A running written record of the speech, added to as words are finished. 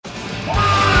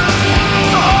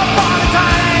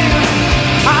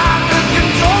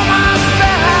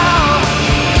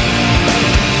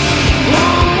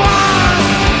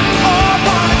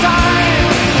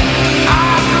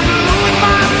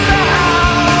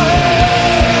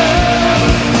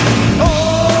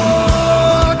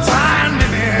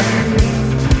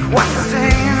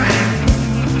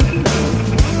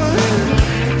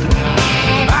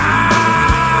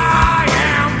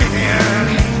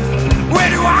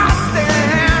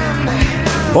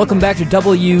Welcome back to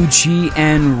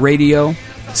WGN Radio.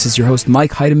 This is your host,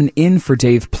 Mike Heidemann, in for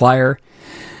Dave Plyer.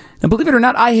 Now, believe it or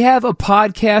not, I have a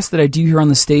podcast that I do here on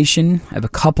the station. I have a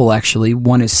couple, actually.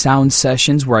 One is Sound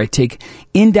Sessions, where I take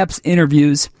in-depth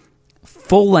interviews,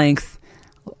 full-length,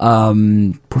 where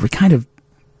we kind of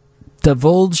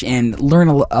divulge and learn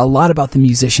a lot about the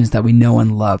musicians that we know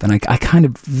and love, and I kind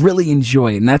of really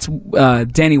enjoy it. And that's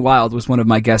Danny Wilde was one of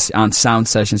my guests on Sound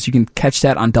Sessions. You can catch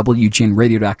that on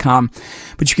WGNradio.com.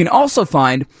 But you can also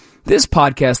find this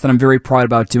podcast that I'm very proud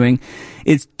about doing.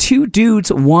 It's Two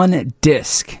Dudes, One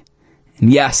Disc.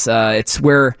 And yes, it's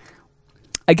where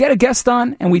I get a guest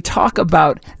on and we talk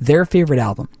about their favorite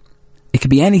album. It could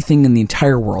be anything in the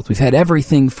entire world. We've had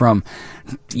everything from,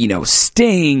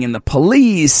 Sting and the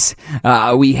Police.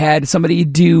 We had somebody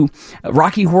do a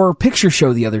Rocky Horror Picture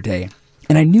Show the other day.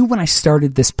 And I knew when I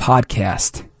started this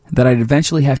podcast that I'd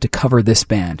eventually have to cover this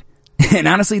band. And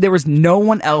honestly, there was no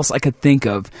one else I could think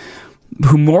of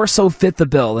who more so fit the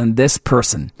bill than this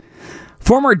person.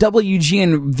 Former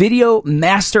WGN Video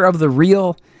Master of the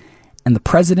Reel and the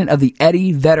president of the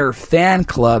Eddie Vedder Fan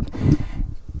Club,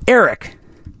 Erik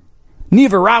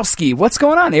Niewiarowski. What's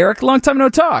going on, Erik? Long time no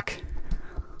talk.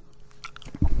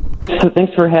 So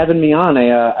thanks for having me on.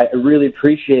 I really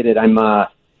appreciate it. I'm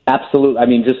absolutely. I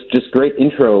mean, just great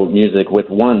intro music with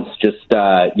Once.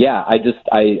 Pearl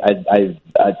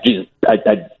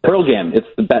Jam. It's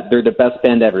the best. They're the best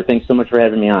band ever. Thanks so much for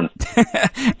having me on.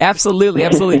 Absolutely.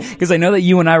 Because I know that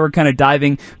you and I were kind of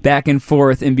diving back and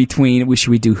forth in between.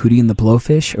 Should we do Hootie and the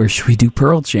Blowfish or should we do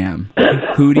Pearl Jam?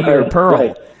 Hootie or Pearl?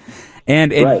 Right.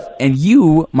 And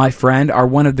you, my friend, are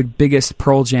one of the biggest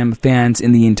Pearl Jam fans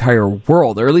in the entire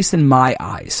world, or at least in my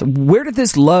eyes. Where did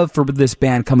this love for this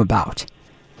band come about?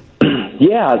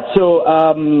 Yeah, so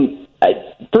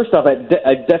first off,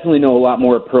 I definitely know a lot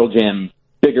more Pearl Jam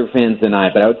bigger fans than I,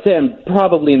 but I would say I'm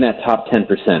probably in that top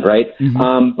 10%, right?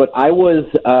 Mm-hmm. But I was,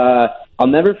 I'll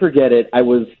never forget it, I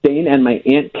was staying at my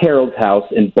Aunt Carol's house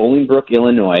in Bolingbrook,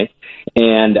 Illinois,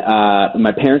 and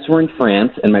my parents were in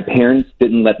France, and my parents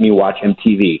didn't let me watch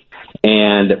MTV.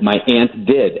 And my aunt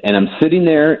did. And I'm sitting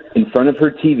there in front of her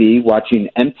TV watching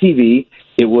MTV.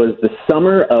 It was the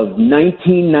summer of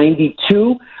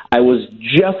 1992. I was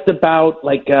just about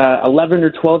 11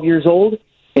 or 12 years old,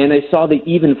 and I saw the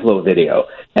Even Flow video.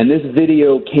 And this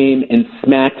video came and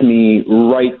smacked me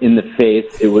right in the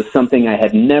face. It was something I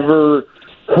had never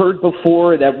heard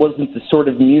before. That wasn't the sort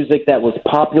of music that was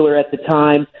popular at the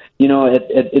time. In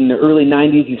the early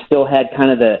 90s, you still had kind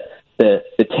of the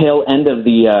tail end of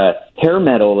the hair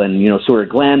metal and, sort of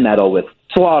glam metal with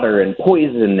Slaughter and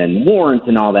Poison and Warrant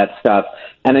and all that stuff.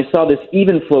 And I saw this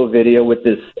Even Flow video with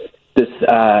this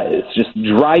it's just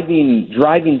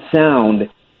driving sound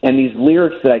and these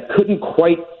lyrics that I couldn't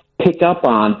quite pick up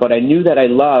on, but I knew that I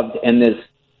loved. And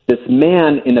this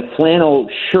man in a flannel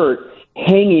shirt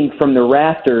hanging from the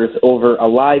rafters over a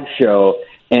live show,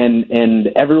 and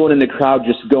everyone in the crowd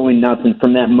just going nuts. And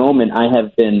from that moment, I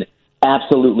have been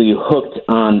absolutely hooked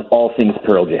on all things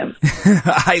Pearl Jam.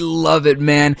 I love it,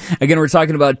 man. Again, we're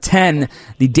talking about 10,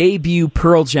 the debut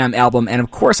Pearl Jam album, and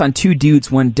of course on Two Dudes,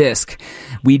 One Disc.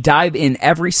 We dive in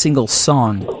every single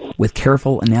song with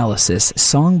careful analysis,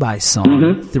 song by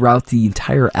song, throughout the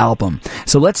entire album.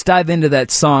 So let's dive into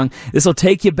that song. This will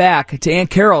take you back to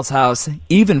Aunt Carol's house,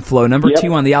 Even Flow, number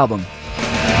 2 on the album.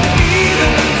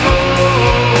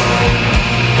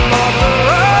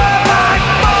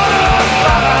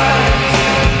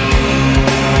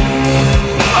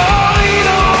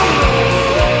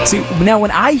 See, now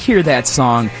when I hear that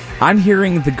song, I'm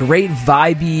hearing the great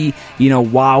vibey,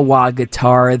 wah-wah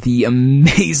guitar, the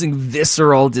amazing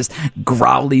visceral, just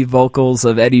growly vocals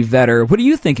of Eddie Vedder. What are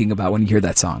you thinking about when you hear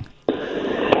that song?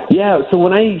 Yeah, so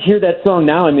when I hear that song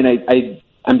now, I mean,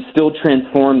 I'm still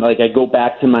transformed. Like, I go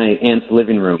back to my aunt's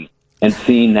living room and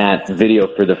seeing that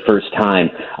video for the first time.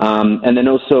 And then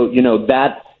also,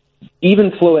 that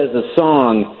Even Flow as a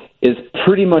song is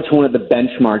pretty much one of the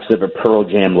benchmarks of a Pearl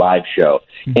Jam live show.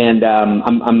 And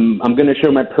I'm going to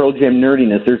show my Pearl Jam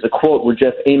nerdiness. There's a quote where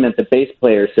Jeff Ament, the bass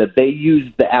player, said they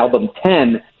used the album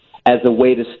 10 as a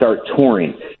way to start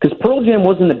touring. Because Pearl Jam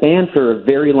wasn't a band for a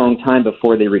very long time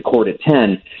before they recorded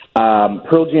 10.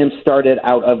 Pearl Jam started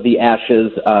out of the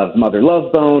ashes of Mother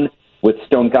Love Bone with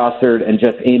Stone Gossard and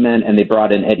Jeff Ament, and they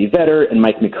brought in Eddie Vedder and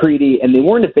Mike McCready, and they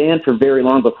weren't a band for very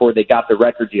long before they got the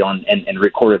record deal and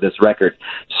recorded this record.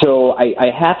 So I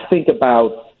have to think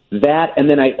about that, and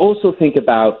then I also think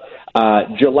about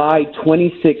July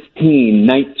 2016,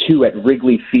 Night 2 at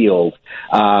Wrigley Field,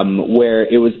 where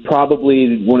it was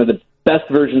probably one of the best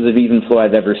versions of Even Flow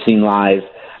I've ever seen live.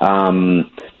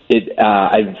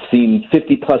 I've seen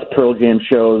 50 plus Pearl Jam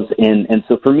shows, and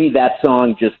so for me, that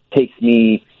song just takes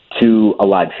me to a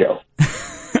live show.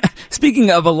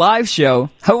 Speaking of a live show,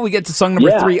 how about we get to song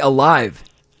number 3, Alive?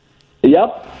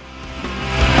 Yep.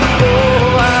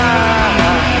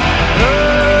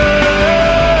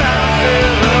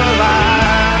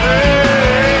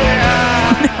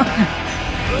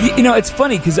 You know, it's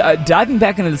funny because diving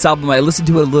back into this album, I listened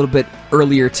to it a little bit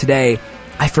earlier today.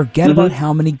 I forget about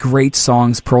how many great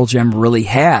songs Pearl Jam really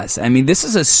has. I mean, this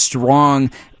is a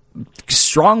strong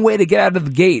way to get out of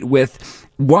the gate with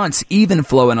Once, Even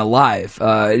Flow, and Alive.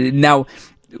 Now,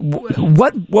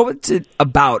 what was it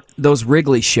about those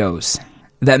Wrigley shows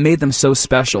that made them so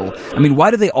special? I mean,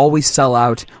 why do they always sell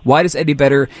out? Why does Eddie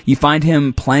Vedder, you find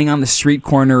him playing on the street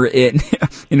corner in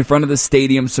front of the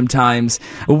stadium sometimes?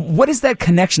 What is that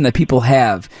connection that people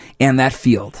have and that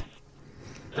field?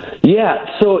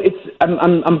 Yeah, so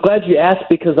I'm glad you asked,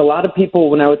 because a lot of people,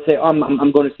 when I would say, I'm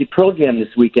going to see Pearl Jam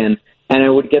this weekend, and I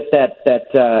would get that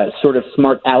sort of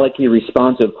smart alecky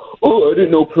response of, I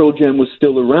didn't know Pearl Jam was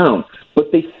still around.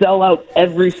 But they sell out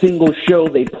every single show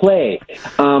they play.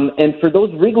 And for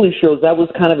those Wrigley shows, that was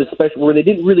kind of a special, where they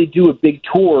didn't really do a big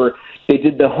tour. They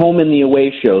did the home and the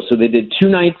away show. So they did 2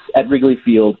 nights at Wrigley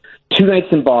Field, 2 nights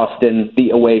in Boston,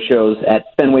 the away shows at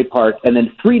Fenway Park, and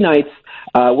then 3 nights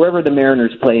wherever the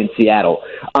Mariners play in Seattle.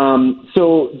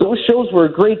 So those shows were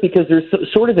great because there's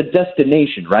sort of a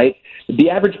destination, right? The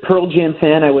average Pearl Jam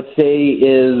fan, I would say,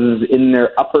 is in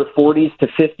their upper 40s to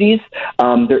 50s.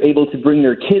 They're able to bring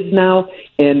their kids now.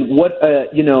 And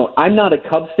I'm not a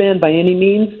Cubs fan by any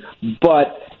means,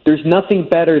 but there's nothing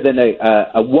better than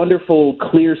a wonderful,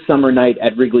 clear summer night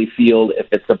at Wrigley Field, if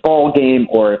it's a ball game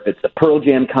or if it's a Pearl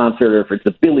Jam concert or if it's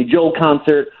a Billy Joel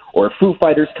concert or a Foo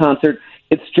Fighters concert.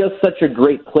 It's just such a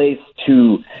great place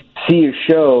to see a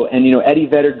show. And, Eddie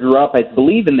Vedder grew up, I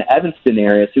believe, in the Evanston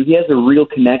area, so he has a real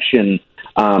connection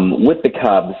with the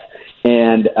Cubs.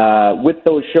 And with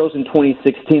those shows in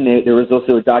 2016, there was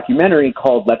also a documentary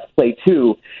called Let's Play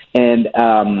 2, and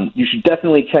you should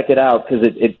definitely check it out because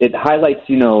it highlights,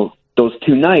 those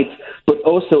 2 nights, but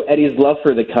also Eddie's love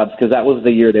for the Cubs, because that was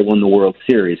the year they won the World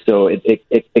Series. So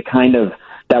it kind of...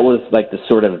 that was like the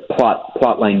sort of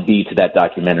plotline B to that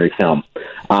documentary film.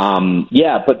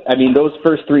 But I mean, those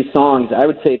first 3 songs, I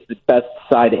would say it's the best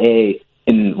side A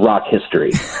in rock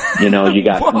history. You got, you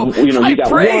got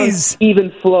praise. Once,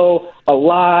 Even Flow,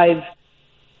 Alive,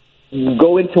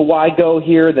 Go Into Why Go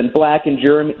Here, then Black and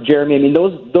Jeremy. I mean,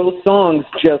 those songs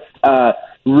just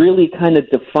really kind of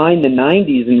defined the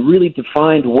 90s and really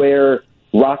defined where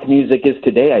rock music is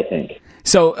today, I think.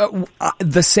 So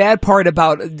the sad part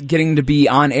about getting to be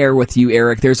on air with you,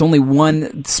 Erik, there's only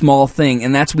one small thing,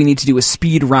 and that's we need to do a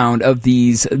speed round of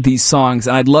these songs.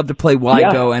 And I'd love to play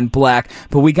Why Go and Black,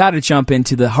 but we got to jump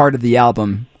into the heart of the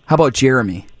album. How about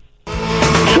Jeremy?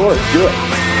 Sure, do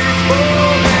it.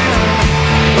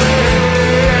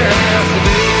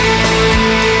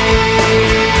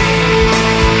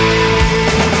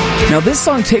 Now, this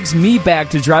song takes me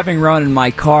back to driving around in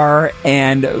my car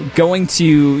and going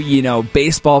to,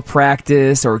 baseball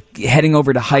practice or heading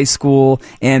over to high school,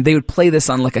 and they would play this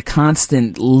on like a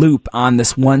constant loop on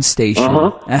this one station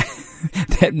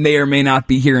that may or may not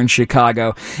be here in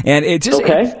Chicago. And it just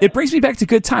it brings me back to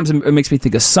good times. It makes me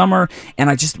think of summer, and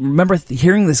I just remember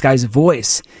hearing this guy's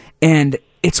voice, and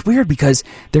it's weird because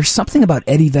there's something about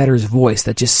Eddie Vedder's voice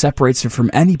that just separates him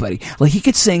from anybody. Like, he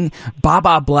could sing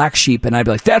Baba Black Sheep, and I'd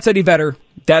be like, that's Eddie Vedder.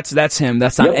 That's him.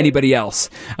 That's not anybody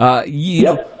else.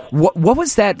 Know, what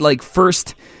was that like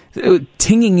first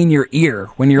tinging in your ear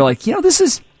when you're like,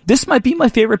 this might be my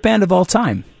favorite band of all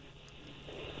time?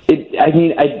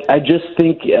 I just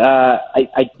think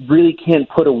I really can't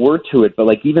put a word to it, but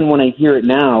like even when I hear it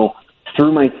now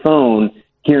through my phone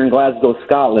here in Glasgow,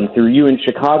 Scotland, through you in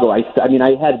Chicago, I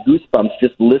had goosebumps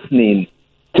just listening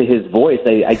to his voice.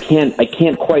 I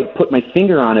can't quite put my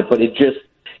finger on it, but it's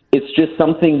just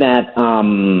something that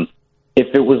if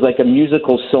it was like a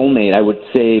musical soulmate, I would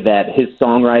say that his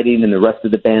songwriting and the rest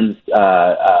of the band's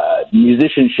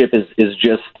musicianship is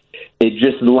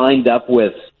just lined up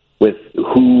with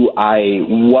who I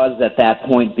was at that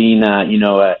point, being a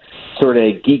sort of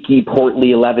geeky, portly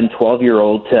 11,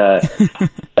 12-year-old to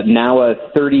now a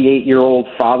 38-year-old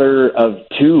father of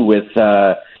 2 with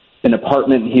an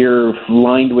apartment here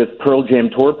lined with Pearl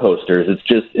Jam tour posters.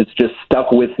 It's just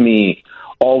stuck with me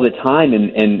all the time,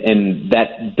 and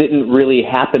that didn't really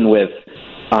happen with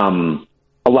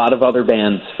a lot of other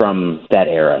bands from that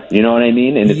era. You know what I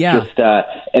mean? And it's just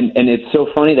and it's so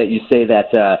funny that you say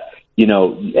that.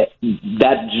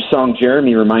 That song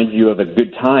Jeremy reminds you of a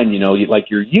good time,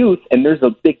 like your youth, and there's a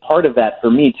big part of that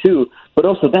for me too. but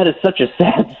also that is such a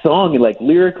sad song, like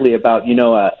lyrically about, you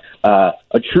know,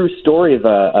 a true story of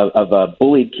a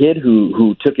bullied kid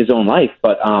who took his own life.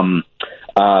 But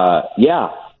yeah,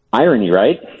 irony,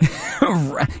 right?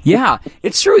 Yeah,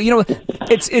 it's true. You know,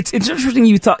 it's interesting.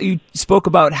 You spoke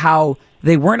about how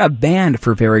they weren't a band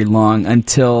for very long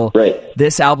until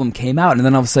this album came out, and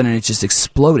then all of a sudden it just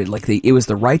exploded. Like it was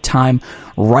the right time,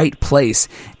 right place,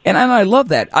 and I love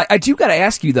that. I do got to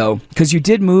ask you though, because you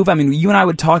did move. I mean, you and I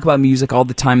would talk about music all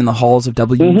the time in the halls of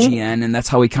WGN, and that's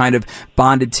how we kind of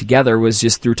bonded together, was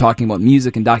just through talking about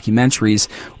music and documentaries.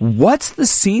 What's the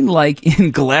scene like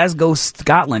in Glasgow,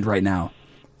 Scotland right now?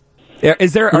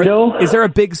 Is there a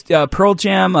big Pearl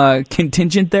Jam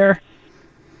contingent there?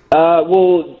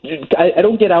 Well, I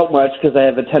don't get out much because I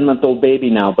have a 10-month-old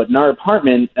baby now. But in our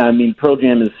apartment, I mean, Pearl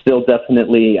Jam is still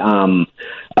definitely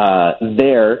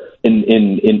there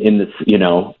in this, you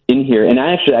know, in here. And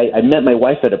I met my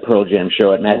wife at a Pearl Jam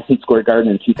show at Madison Square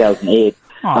Garden in 2008.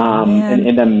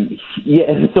 And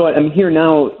so I'm here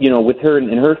now, you know, with her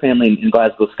and her family in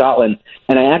Glasgow, Scotland.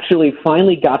 And I actually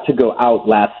finally got to go out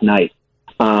last night.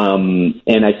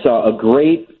 And I saw a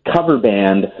great cover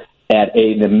band at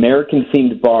an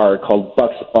American-themed bar called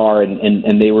Buck's Bar,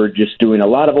 and they were just doing a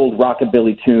lot of old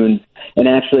rockabilly tunes. And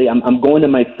actually, I'm going to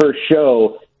my first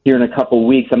show here in a couple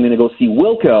weeks. I'm going to go see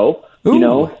Wilco, you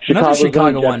know,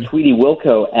 Chicago one. Tweety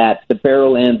Wilco at the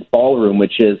Barrowlands Ballroom,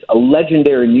 which is a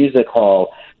legendary music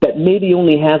hall that maybe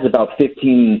only has about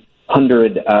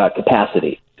 1,500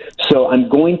 capacity. So I'm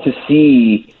going to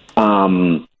see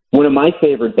one of my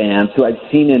favorite bands who I've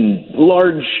seen in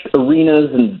large arenas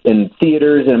and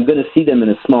theaters, and I'm going to see them in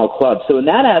a small club. So in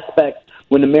that aspect,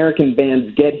 when American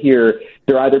bands get here,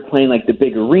 they're either playing like the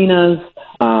big arenas.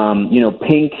 You know,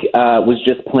 Pink was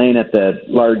just playing at the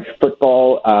large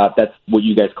football, that's what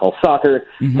you guys call soccer,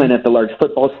 playing at the large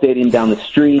football stadium down the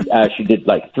street. She did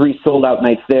like 3 sold-out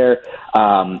nights there.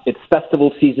 It's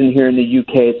festival season here in the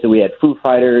UK, so we had Foo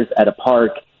Fighters at a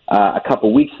park. A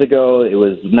couple weeks ago, it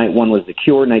was night 1 was The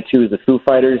Cure, night 2 is the Foo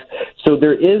Fighters. So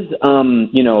there is,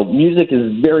 you know, music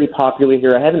is very popular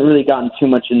here. I haven't really gotten too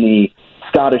much in the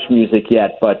Scottish music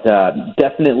yet, but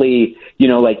definitely, you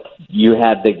know, like you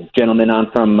had the gentleman on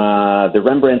from the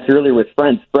Rembrandts earlier with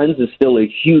Friends. Friends is still a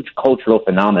huge cultural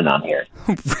phenomenon here.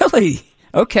 Really?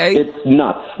 Okay. It's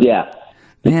nuts, yeah.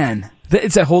 Man.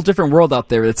 It's a whole different world out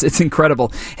there. It's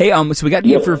incredible. Hey, so we got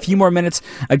you for a few more minutes.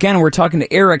 Again, we're talking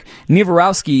to Erik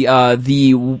Niewiarowski,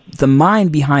 the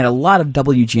mind behind a lot of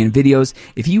WGN videos.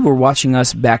 If you were watching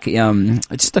us back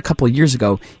just a couple of years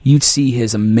ago, you'd see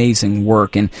his amazing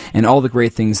work and all the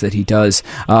great things that he does.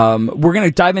 We're going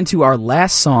to dive into our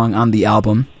last song on the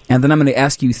album, and then I'm going to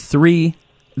ask you 3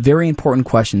 very important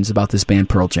questions about this band,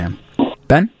 Pearl Jam.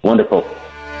 Ben? Wonderful.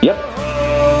 Yep.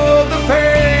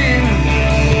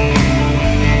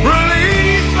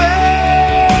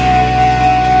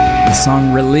 The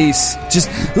song Release. Just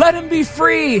let him be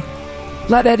free.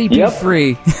 Let Eddie be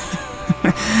free.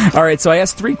 All right, so I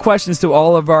asked 3 questions to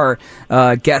all of our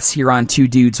guests here on Two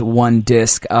Dudes, One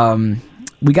Disc.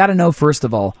 We got to know, first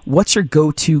of all, what's your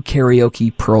go-to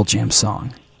karaoke Pearl Jam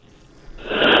song?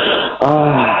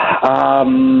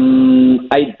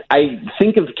 I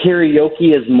think of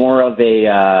karaoke as more of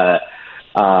a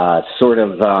sort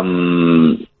of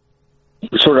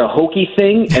hokey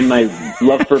thing, and my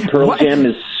love for Pearl Jam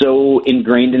is so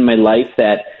ingrained in my life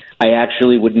that I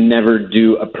actually would never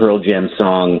do a Pearl Jam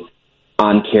song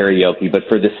on karaoke. But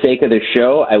for the sake of the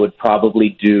show, I would probably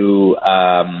do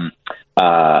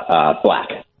Black.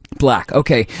 Black,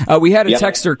 okay. We had a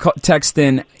texter text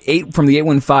in from the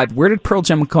 815. Where did Pearl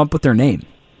Jam come up with their name?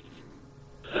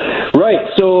 Right,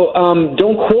 so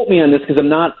don't quote me on this because I'm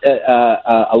not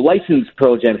a licensed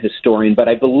Pearl Jam historian, but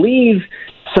I believe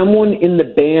someone in the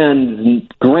band's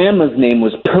grandma's name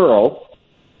was Pearl,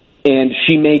 and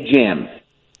she made jam.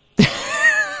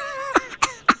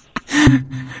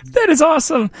 That is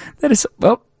awesome. That is.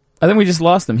 Well, I think we just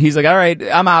lost him. He's like, all right,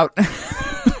 I'm out.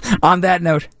 On that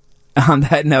note,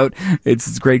 it's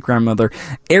his great-grandmother.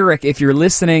 Erik, if you're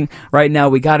listening right now,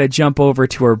 we got to jump over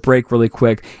to our break really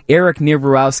quick. Erik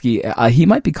Niewiarowski, he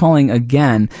might be calling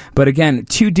again, but again,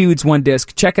 Two Dudes, One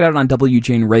Disc. Check it out on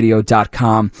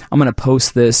WGNradio.com. I'm going to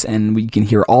post this, and we can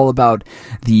hear all about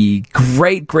the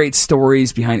great, great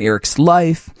stories behind Erik's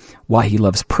life, why he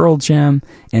loves Pearl Jam,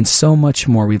 and so much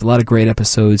more. We have a lot of great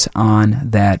episodes on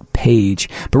that page.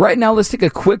 But right now, let's take a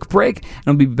quick break, and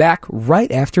I'll be back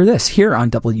right after this here on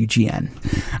WGN.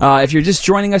 If you're just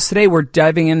joining us today, we're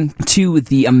diving into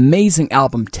the amazing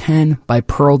album 10 by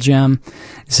Pearl Jam.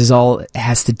 This is all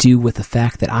has to do with the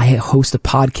fact that I host a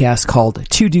podcast called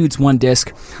Two Dudes, One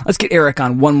Disc. Let's get Erik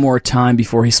on one more time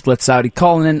before he splits out. He's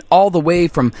calling in all the way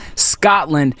from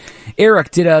Scotland.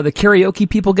 Erik, did the karaoke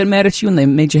people get mad at you and they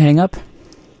made you hang up?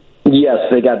 Yes,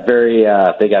 they got very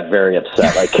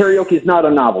upset. Like, karaoke is not a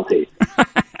novelty.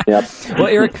 Yep. Well,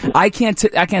 Erik, I can't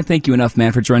thank you enough,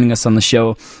 man, for joining us on the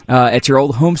show at your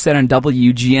old homestead on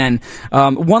WGN.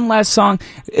 One last song.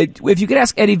 If you could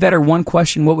ask Eddie Vedder one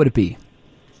question, what would it be?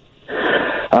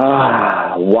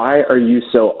 Why are you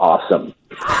so awesome?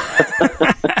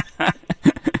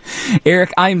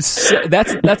 Erik,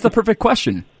 that's the perfect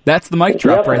question. That's the mic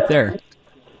drop right there.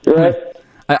 Right.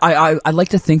 I'd like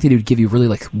to think that he would give you a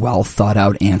really well thought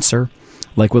out answer,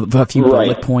 like with a few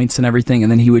bullet points and everything,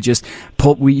 and then he would just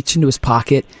reach into his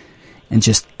pocket and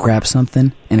just grab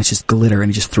something, and it's just glitter, and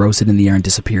he just throws it in the air and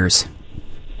disappears.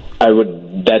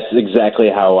 That's exactly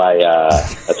how I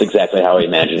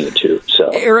imagined it too. So,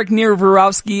 Erik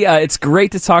Niewiarowski, it's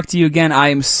great to talk to you again. I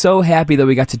am so happy that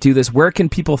we got to do this. Where can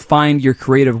people find your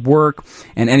creative work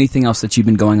and anything else that you've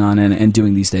been going on and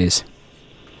doing these days?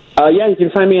 Yeah, you can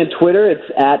find me on Twitter. It's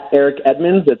at Erik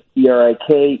Edmunds. It's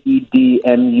ErikEdmunds,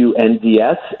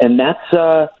 and that's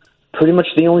pretty much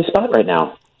the only spot right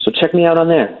now. So check me out on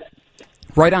there.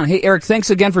 Right on. Hey, Erik, thanks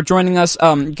again for joining us.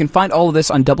 You can find all of this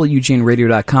on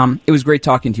WGNradio.com. It was great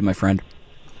talking to you, my friend.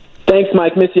 Thanks,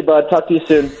 Mike. Miss you, bud. Talk to you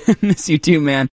soon. Miss you too, man.